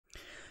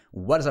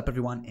What is up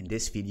everyone? In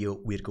this video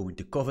we're going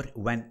to cover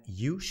when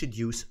you should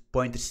use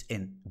pointers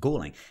in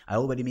Golang. I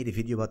already made a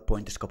video about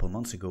pointers a couple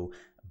months ago,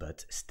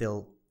 but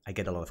still I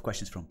get a lot of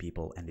questions from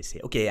people and they say,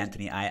 okay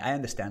Anthony, I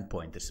understand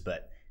pointers,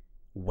 but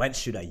when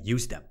should I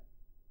use them?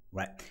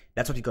 Right?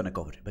 That's what we're going to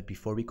cover. But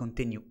before we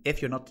continue,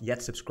 if you're not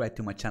yet subscribed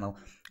to my channel,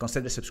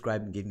 consider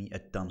subscribing, give me a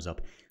thumbs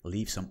up,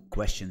 leave some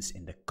questions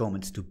in the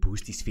comments to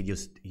boost these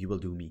videos. You will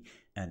do me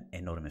an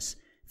enormous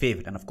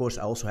favor. And of course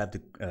I also have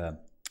the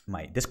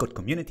my Discord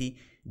community.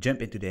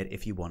 Jump into there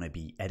if you want to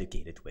be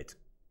educated with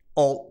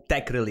all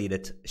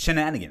tech-related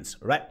shenanigans,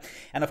 right?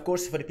 And of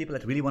course, for the people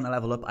that really want to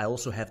level up, I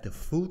also have the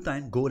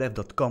full-time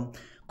godev.com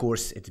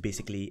course. It's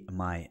basically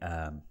my,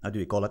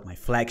 my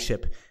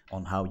flagship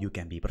on how you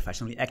can be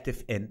professionally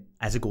active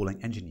as a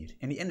Golang engineer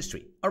in the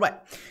industry. All right,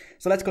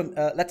 so let's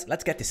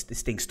get this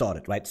thing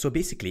started, right? So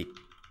basically,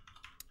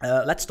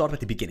 let's start at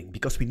the beginning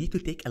because we need to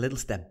take a little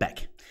step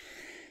back.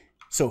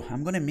 So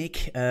I'm going to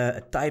make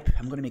a type,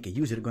 I'm going to make a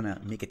user, I'm going to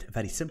make it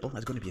very simple.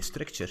 That's going to be a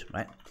structure,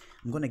 right?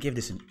 I'm going to give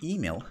this an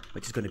email,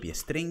 which is going to be a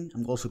string.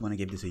 I'm also going to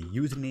give this a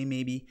username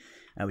maybe,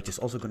 which is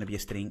also going to be a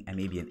string, and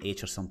maybe an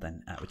age or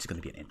something, which is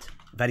going to be an int.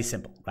 Very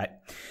simple, right?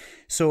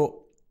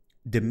 So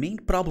the main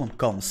problem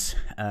comes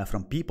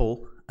from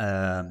people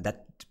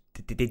that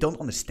they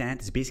don't understand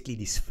is basically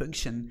these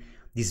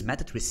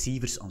method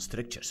receivers on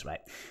structures,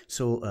 right?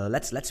 So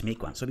let's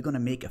make one. So we're going to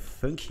make a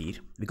func here.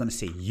 We're going to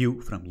say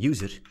u from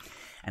user.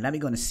 And then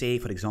we're going to say,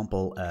 for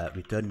example,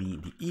 return me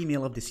the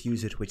email of this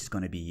user, which is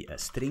going to be a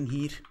string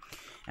here.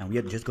 And we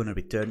are just going to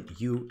return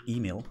u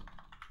email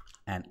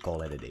and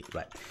call it a day,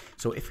 right?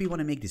 So if we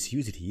want to make this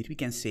user here, we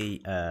can say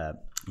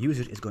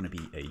user is going to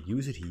be a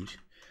user here,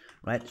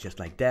 right? Just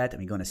like that. And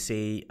we're going to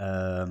say,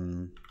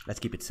 let's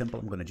keep it simple.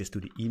 I'm going to just do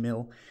the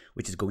email,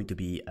 which is going to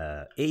be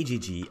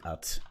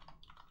agg@foo.com.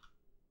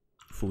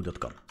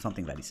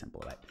 Something very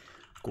simple, right?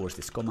 Of course,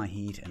 this comma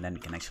here, and then we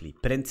can actually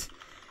print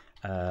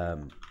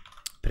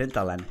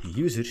println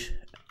user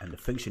and the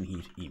function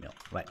here email,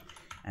 right?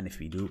 And if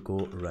we do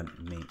go run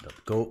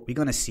main.go, we're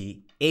gonna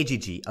see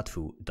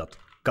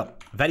agg@foo.com.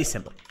 Very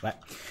simple, right?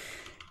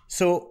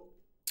 So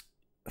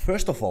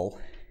first of all,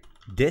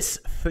 this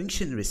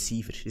function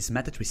receiver, this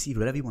method receiver,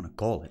 whatever you want to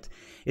call it,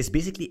 is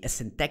basically a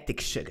syntactic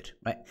sugar,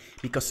 right?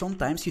 Because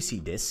sometimes you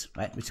see this,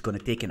 right, which is going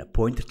to take in a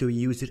pointer to a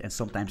user, and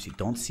sometimes you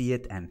don't see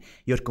it and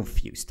you're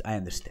confused. I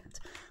understand.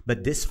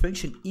 But this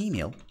function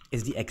email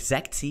is the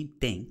exact same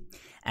thing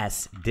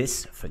as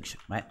this function,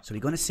 right? So we're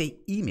going to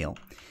say email,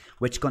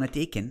 which is going to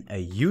take in a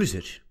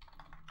user,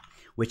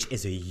 which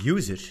is a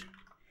user,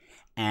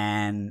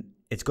 and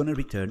it's going to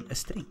return a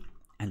string.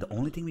 And the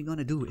only thing we're going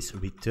to do is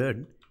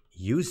return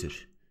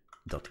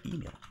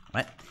user.email,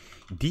 right?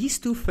 These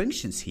two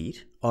functions here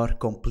are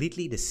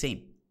completely the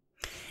same.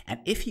 And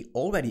if you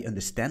already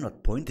understand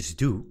what pointers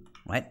do,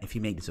 right? If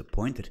you make this a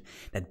pointer,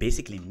 that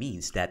basically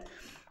means that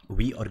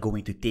we are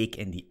going to take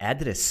in the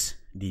address,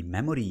 the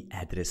memory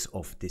address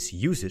of this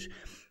user,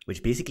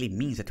 which basically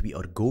means that we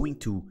are going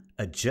to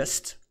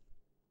adjust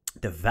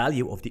the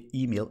value of the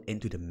email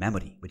into the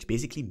memory, which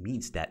basically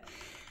means that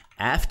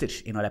after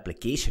in our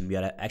application, we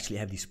actually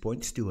have these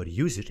pointers to our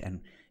user,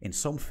 and in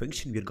some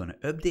function, we're going to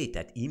update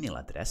that email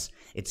address.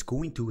 It's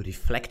going to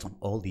reflect on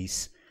all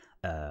these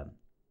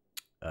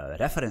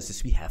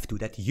references we have to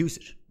that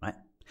user, right?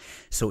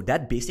 So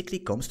that basically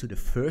comes to the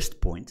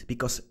first point,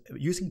 because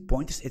using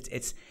pointers,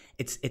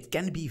 it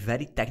can be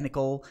very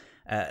technical,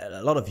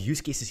 a lot of use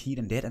cases here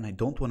and there, and I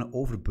don't want to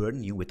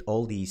overburden you with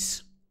all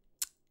these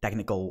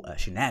technical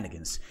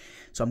shenanigans.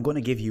 So I'm going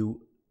to give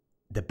you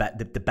the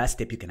best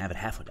tip you can ever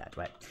have for that,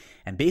 right?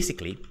 And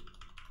basically,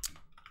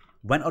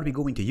 when are we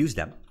going to use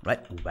them,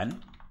 right?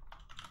 When?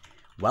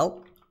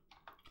 Well,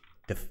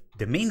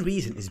 the main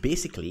reason is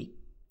basically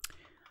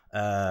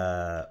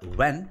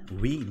when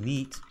we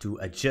need to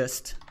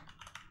adjust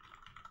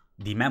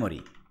the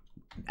memory.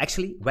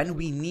 Actually, when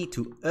we need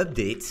to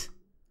update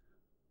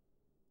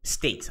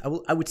state.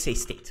 I would say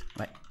state,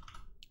 right?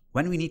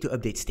 When we need to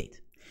update state.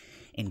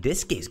 In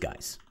this case,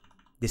 guys,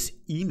 this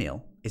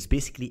email is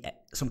basically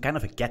some kind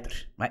of a getter,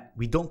 right?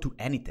 We don't do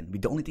anything.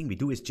 The only thing we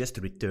do is just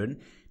return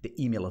the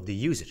email of the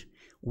user.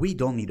 We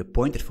don't need a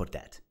pointer for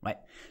that, right?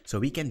 So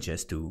we can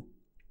just do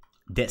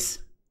this,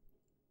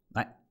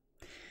 right?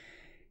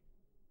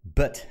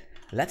 But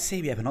let's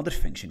say we have another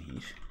function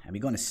here, and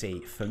we're going to say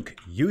func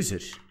user.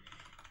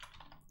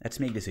 Let's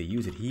make this a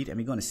user here, and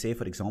we're going to say,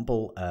 for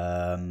example,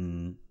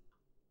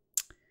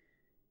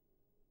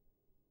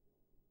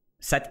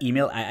 set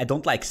email. I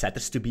don't like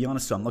setters, to be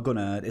honest, so I'm not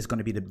gonna, it's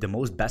gonna be the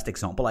most best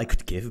example I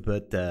could give,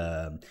 but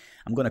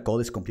I'm gonna call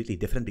this completely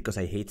different because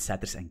I hate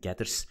setters and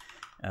getters.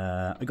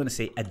 We're gonna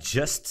say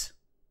adjust.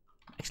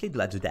 Actually,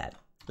 let's do that.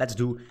 Let's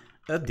do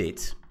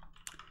update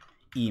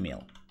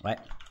email, right?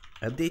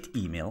 Update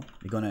email.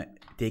 We're gonna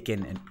take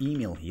in an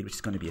email here, which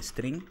is gonna be a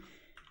string.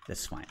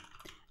 That's fine.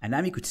 And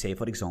then we could say,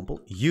 for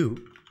example,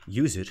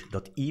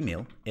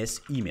 user.email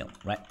is email,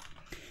 right?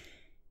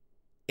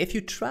 If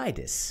you try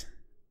this,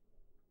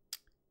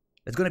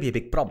 it's going to be a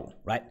big problem,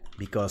 right?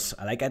 Because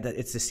like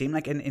it's the same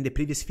like in the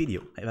previous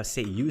video. If I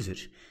say user,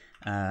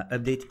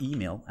 update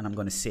email, and I'm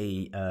going to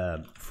say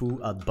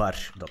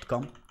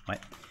foo@bar.com,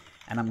 right?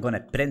 And I'm going to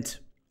print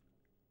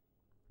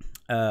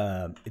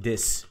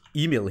this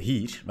email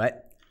here, right?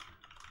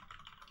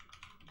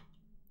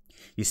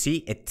 You see,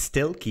 it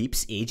still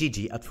keeps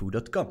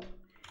agg@foo.com.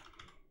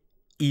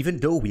 Even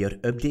though we are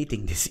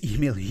updating this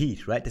email here,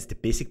 right? That's the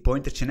basic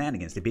pointer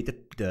shenanigans,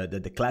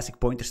 the classic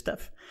pointer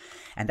stuff.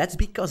 And that's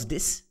because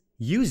this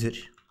user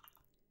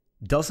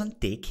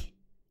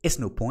is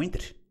no pointer.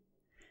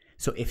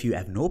 So if you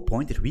have no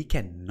pointer, we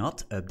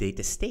cannot update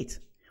the state.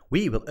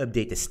 We will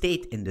update the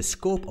state in the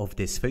scope of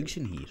this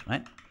function here,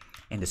 right?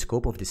 In the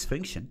scope of this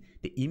function,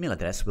 the email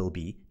address will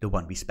be the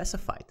one we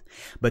specified.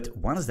 But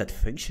once that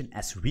function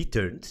is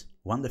returned,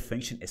 once the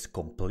function is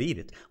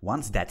completed,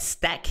 once that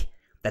stack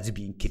that's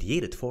being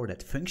created for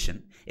that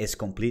function is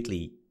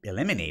completely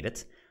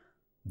eliminated,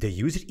 the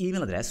user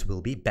email address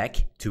will be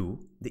back to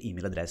the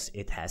email address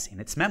it has in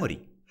its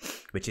memory,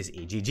 which is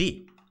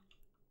agg.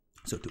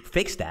 So to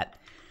fix that,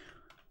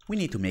 we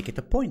need to make it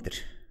a pointer,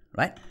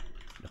 right?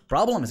 The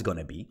problem is going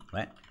to be,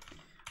 right?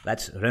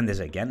 Let's run this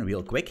again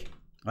real quick,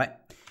 right?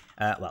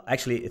 Well,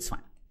 actually, it's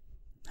fine.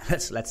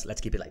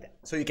 Let's keep it like that.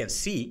 So you can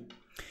see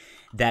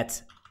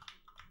that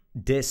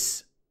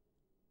this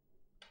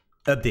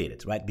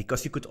updated, right?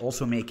 Because you could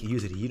also make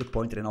user here a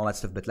pointer and all that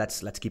stuff, but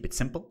let's keep it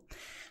simple.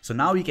 So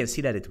now you can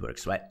see that it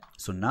works, right?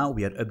 So now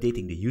we are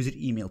updating the user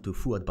email to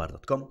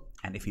foo@bar.com,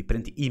 and if we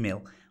print the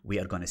email, we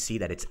are going to see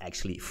that it's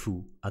actually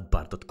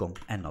foo@bar.com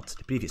and not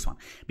the previous one,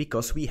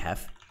 because we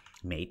have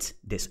made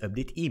this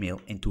update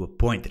email into a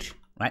pointer,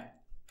 right?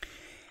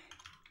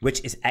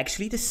 Which is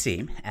actually the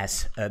same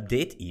as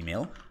update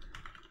email.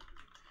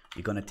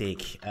 We're going to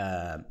take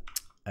a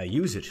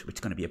user, which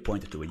is going to be a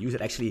pointer to a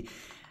user. Actually,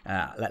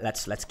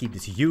 let's keep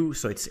this u,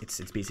 so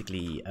it's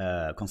basically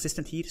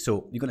consistent here.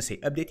 So you're going to say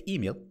update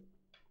email.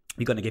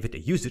 We're going to give it a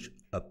user,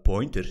 a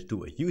pointer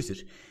to a user,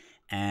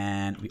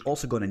 and we're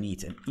also going to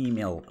need an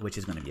email, which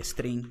is going to be a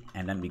string,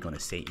 and then we're going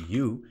to say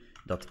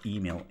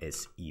u.email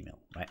is email,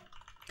 right?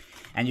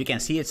 And you can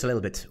see it's a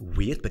little bit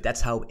weird, but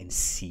that's how in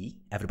C,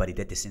 everybody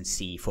did this in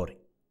C for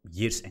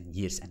years and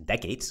years and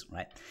decades,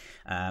 right?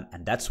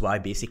 And that's why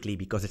basically,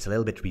 because it's a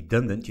little bit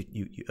redundant,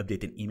 you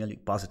update an email, you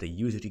pass it a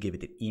user, you give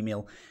it an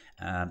email,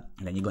 and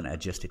then you're going to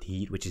adjust it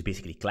here, which is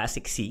basically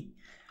classic C.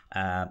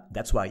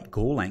 That's why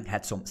Golang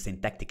had some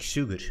syntactic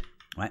sugar,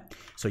 right?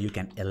 So you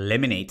can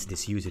eliminate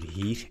this user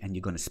here, and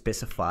you're going to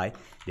specify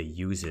the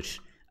user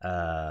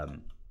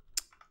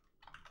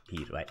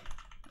here, right?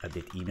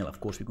 Update email. Of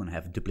course, we're going to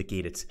have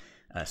duplicated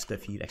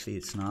stuff here. Actually,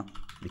 it's not,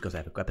 because I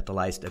have a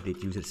capitalized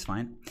update user, it's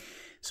fine.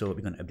 So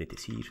we're going to update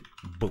this here.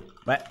 Boom.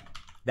 Right?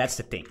 That's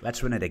the thing.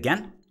 Let's run it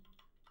again.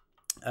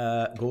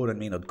 Go run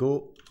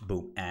main.go.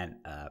 Boom. And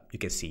you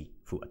can see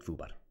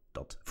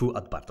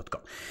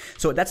foo@bar.com.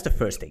 So that's the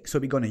first thing. So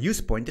we're going to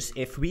use pointers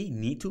if we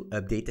need to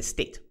update the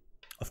state.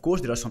 Of course,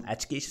 there are some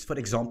edge cases. For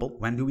example,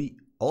 when do we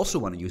also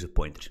want to use a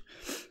pointer?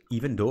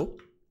 Even though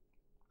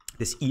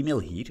this email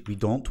here, we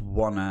don't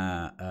want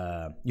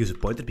to use a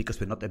pointer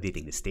because we're not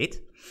updating the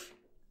state.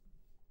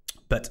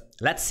 But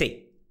let's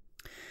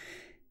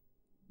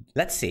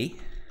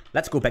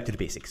go back to the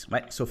basics,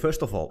 right? So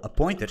first of all, a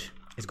pointer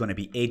is going to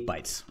be 8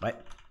 bytes, right?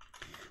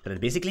 So that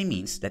basically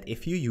means that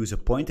if you use a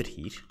pointer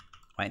here,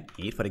 right,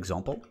 here for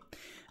example,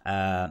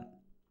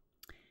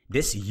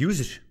 this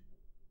user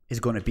is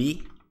going to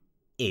be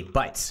 8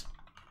 bytes,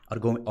 are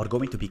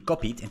going to be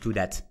copied into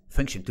that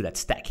function, to that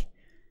stack,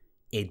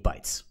 8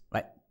 bytes,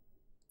 right?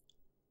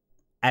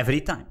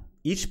 Every time,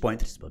 each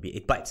pointer will be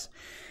 8 bytes.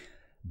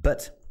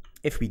 But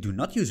if we do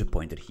not use a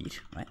pointer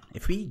here, right?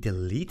 If we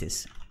delete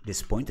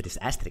this pointer, this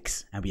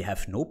asterisk, and we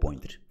have no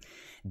pointer,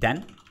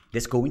 then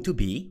there's going to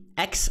be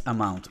X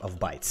amount of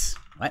bytes,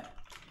 right?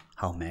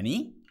 How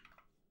many?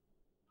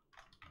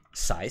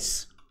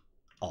 Size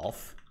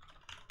of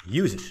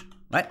user,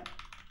 right?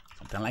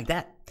 Something like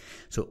that.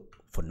 So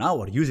for now,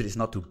 our user is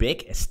not too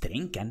big. A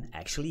string can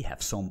actually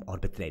have some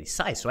arbitrary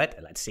size, right?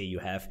 Let's say you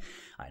have,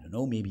 I don't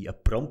know, maybe a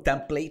prompt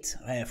template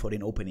for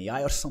an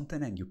OpenAI or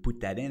something, and you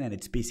put that in, and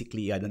it's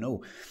basically, I don't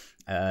know,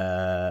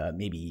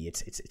 maybe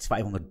it's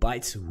 500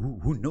 bytes.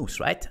 Who knows,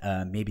 right?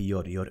 Maybe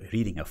you're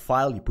reading a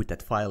file, you put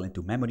that file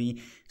into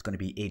memory. It's going to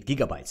be 8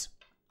 gigabytes.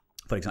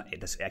 For example,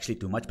 that's actually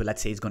too much, but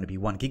let's say it's going to be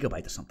 1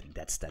 gigabyte or something.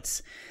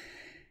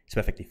 It's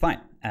perfectly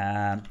fine.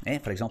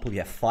 For example, we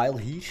have file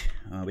here,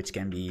 which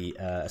can be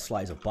a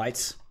slice of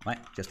bytes, right?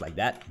 Just like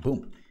that.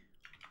 Boom.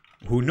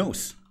 Who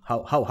knows?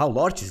 How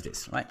large is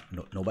this, right?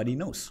 Nobody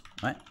knows,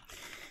 right?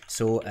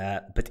 So,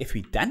 but if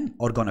we then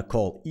are going to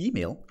call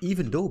email,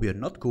 even though we are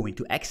not going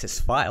to access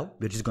file,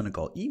 we're just going to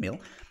call email,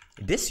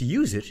 this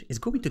user is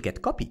going to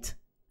get copied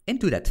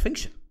into that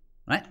function,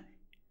 right?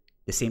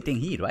 The same thing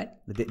here, right?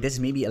 This is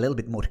maybe a little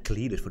bit more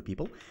clearer for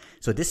people.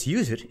 So this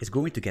user is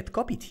going to get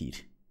copied here.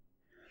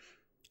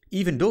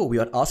 Even though we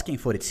are asking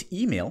for its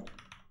email,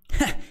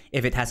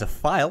 if it has a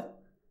file,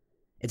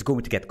 it's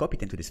going to get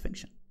copied into this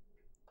function.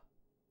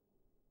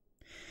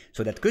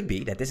 So that could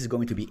be that this is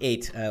going to be 1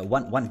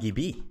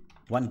 GB.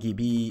 1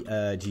 GB,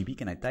 GB,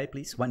 can I type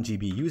please? 1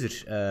 GB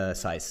user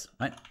size,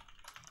 right?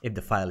 if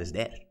the file is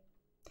there,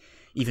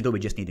 even though we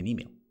just need an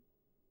email.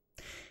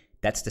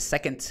 That's the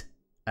second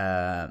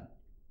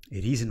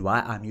reason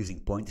why I'm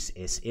using pointers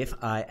is if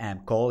I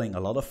am calling a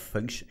lot of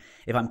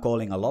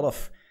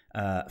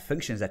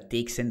functions that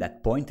takes in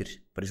that pointer.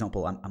 For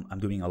example, I'm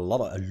doing a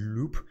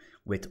loop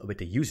with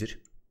the user,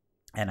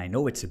 and I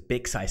know it's a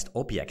big sized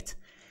object.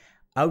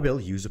 I will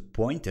use a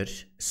pointer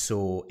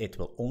so it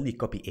will only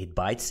copy 8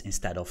 bytes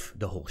instead of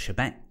the whole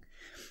shebang.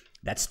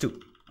 That's 2,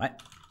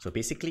 right? So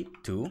basically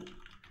 2,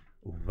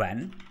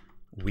 when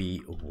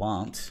we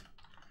want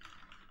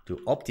to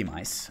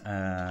optimize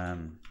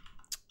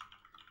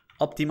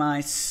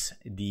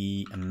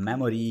the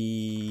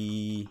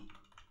memory,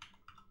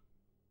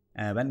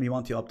 when we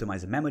want to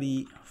optimize the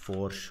memory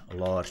for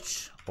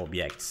large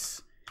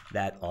objects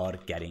that are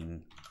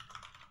getting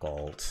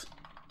called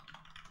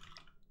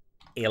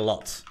a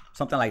lot.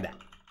 Something like that,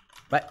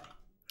 right?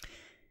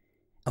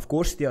 Of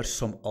course, there are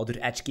some other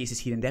edge cases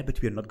here and there,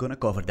 but we're not going to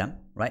cover them,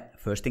 right?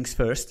 First things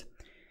first.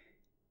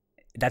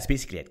 That's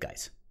basically it,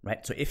 guys,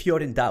 right? So if you're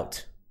in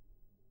doubt,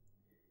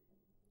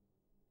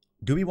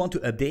 do we want to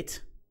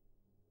update?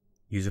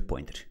 Use a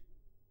pointer.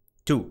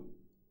 2,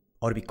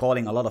 are we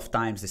calling a lot of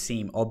times the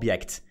same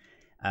object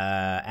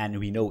and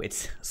we know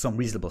it's some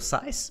reasonable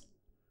size?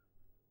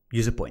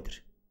 Use a pointer.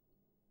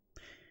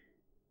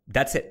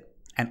 That's it.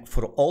 And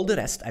for all the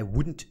rest, I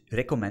wouldn't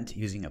recommend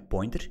using a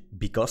pointer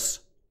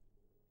because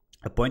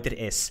a pointer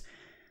is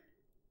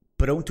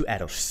prone to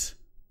errors,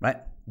 right?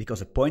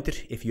 Because a pointer,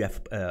 if you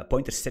have a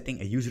pointer sitting,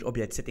 a user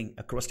object sitting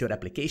across your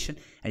application,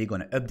 and you're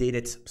going to update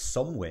it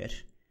somewhere,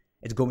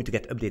 it's going to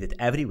get updated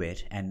everywhere,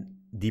 and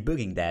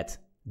debugging that,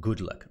 good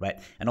luck, right?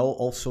 And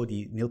also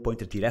the nil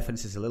pointer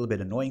dereference is a little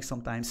bit annoying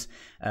sometimes,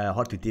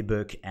 hard to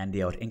debug, and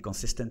they are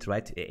inconsistent,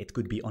 right? It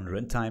could be on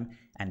runtime,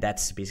 and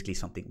that's basically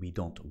something we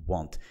don't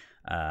want.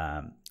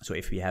 So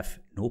if we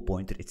have no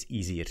pointer, it's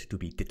easier to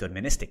be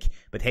deterministic.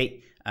 But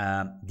hey,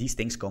 these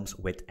things comes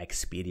with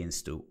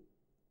experience too.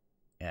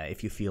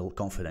 If you feel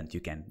confident,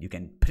 you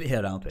can play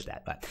around with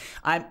that. But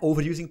I'm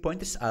overusing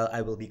pointers.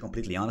 I will be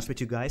completely honest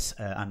with you guys.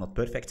 I'm not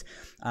perfect.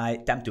 I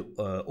tend to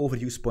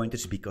overuse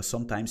pointers because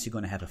sometimes you're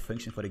going to have a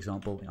function, for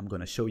example. I'm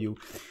going to show you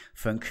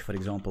func, for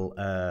example,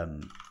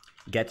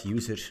 get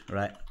user,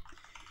 right?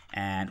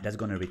 And that's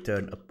going to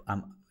return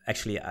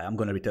I'm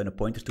going to return a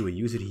pointer to a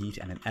user here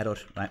and an error,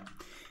 right?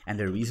 And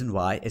the reason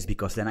why is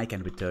because then I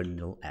can return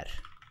null error,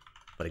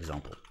 for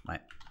example, right?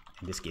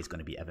 In this case, it's going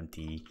to be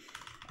fmt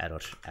error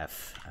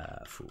f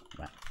foo,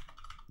 right?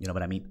 You know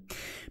what I mean?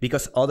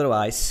 Because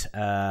otherwise,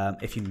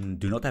 if you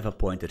do not have a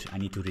pointer, I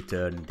need to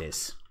return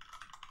this,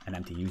 an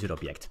empty user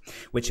object,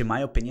 which in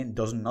my opinion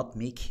does not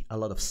make a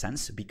lot of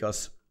sense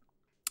because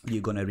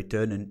you're going to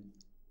return a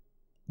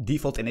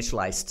default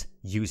initialized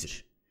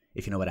user,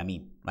 if you know what I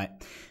mean, right?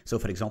 So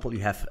for example, you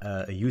have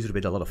a user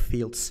with a lot of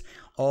fields.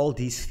 All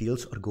these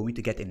fields are going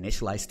to get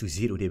initialized to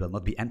 0. They will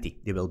not be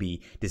empty. They will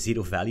be the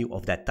 0 value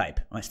of that type.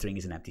 A string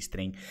is an empty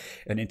string,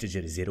 an integer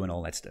is 0 and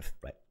all that stuff,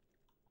 right?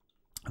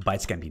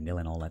 Bytes can be nil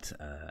and all that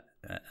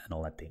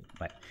thing,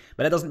 right?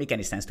 But that doesn't make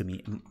any sense to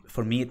me.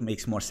 For me, it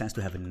makes more sense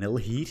to have a nil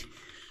here.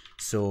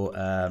 So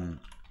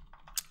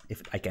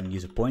if I can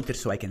use a pointer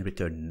so I can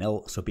return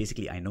nil. So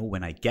basically I know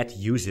when I get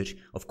user,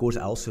 of course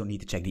I also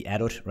need to check the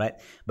error, right?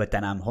 But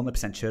then I'm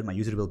 100% sure my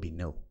user will be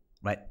nil,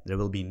 right? There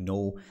will be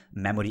no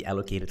memory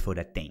allocated for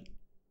that thing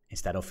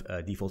instead of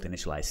default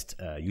initialized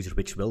user,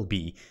 which will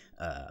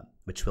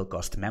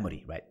cost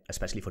memory, right?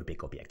 Especially for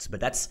big objects. But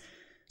that's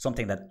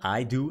something that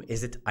I do.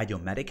 Is it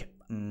idiomatic?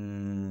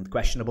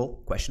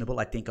 Questionable.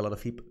 I think a lot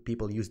of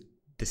people use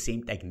the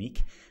same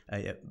technique,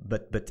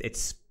 but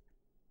it's,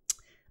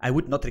 I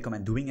would not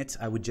recommend doing it.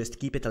 I would just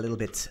keep it a little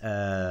bit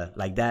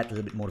like that, a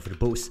little bit more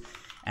verbose,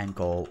 and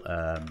call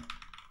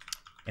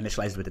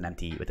initialize with an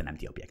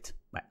empty object,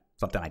 right?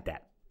 Something like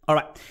that. All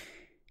right,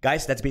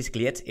 guys, that's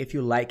basically it. If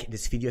you like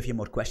this video, if you have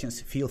more questions,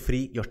 feel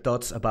free. Your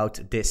thoughts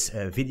about this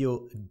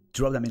video,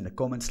 drop them in the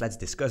comments. Let's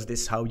discuss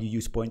this, how you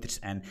use pointers,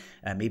 and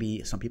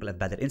maybe some people have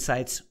better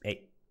insights.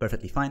 Hey,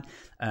 perfectly fine.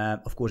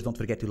 Of course, don't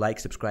forget to like,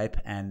 subscribe,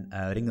 and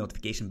ring the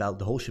notification bell,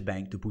 the whole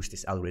shebang, to boost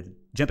this algorithm.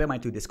 Jump in my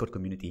Discord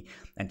community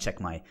and check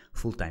my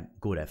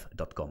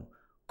fulltimegodev.com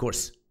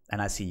course.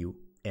 And I'll see you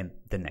in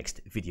the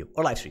next video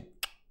or live stream.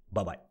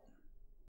 Bye-bye.